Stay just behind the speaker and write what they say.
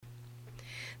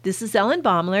This is Ellen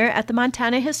Baumler at the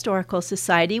Montana Historical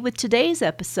Society with today's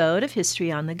episode of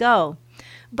History on the Go.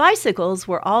 Bicycles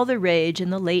were all the rage in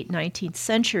the late 19th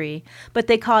century, but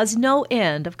they caused no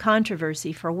end of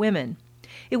controversy for women.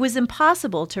 It was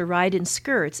impossible to ride in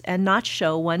skirts and not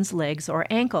show one's legs or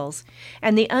ankles,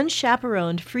 and the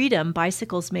unchaperoned freedom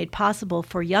bicycles made possible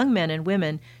for young men and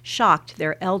women shocked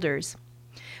their elders.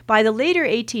 By the later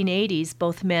 1880s,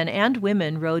 both men and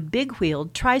women rode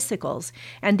big-wheeled tricycles,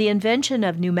 and the invention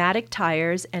of pneumatic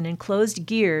tires and enclosed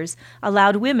gears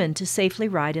allowed women to safely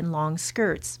ride in long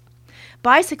skirts.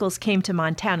 Bicycles came to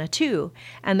Montana, too,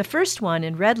 and the first one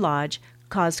in Red Lodge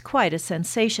caused quite a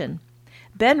sensation.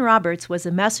 Ben Roberts was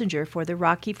a messenger for the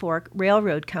Rocky Fork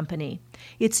Railroad Company.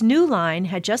 Its new line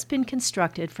had just been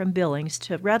constructed from Billings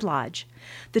to Red Lodge.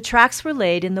 The tracks were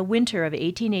laid in the winter of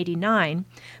 1889,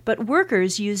 but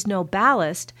workers used no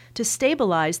ballast to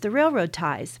stabilize the railroad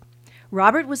ties.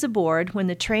 Robert was aboard when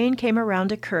the train came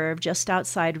around a curve just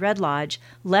outside Red Lodge,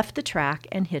 left the track,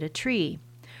 and hit a tree.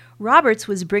 Roberts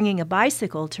was bringing a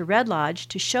bicycle to Red Lodge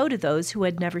to show to those who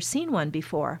had never seen one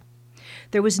before.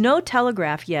 There was no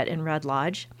telegraph yet in Red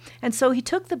Lodge, and so he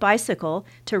took the bicycle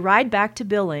to ride back to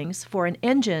Billings for an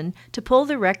engine to pull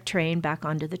the wrecked train back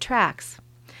onto the tracks.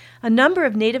 A number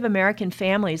of Native American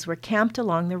families were camped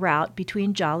along the route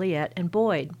between Joliet and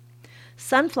Boyd.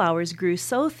 Sunflowers grew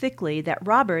so thickly that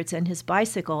Roberts and his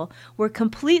bicycle were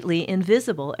completely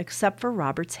invisible except for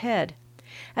Roberts' head.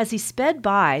 As he sped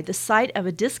by, the sight of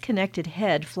a disconnected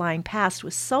head flying past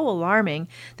was so alarming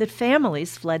that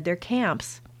families fled their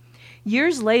camps.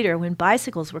 Years later, when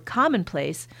bicycles were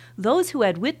commonplace, those who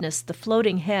had witnessed the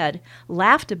floating head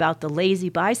laughed about the lazy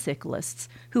bicyclists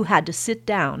who had to sit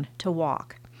down to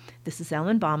walk. This is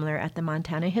Ellen Baumler at the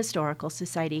Montana Historical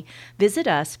Society. Visit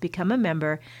us, become a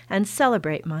member, and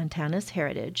celebrate Montana's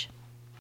heritage.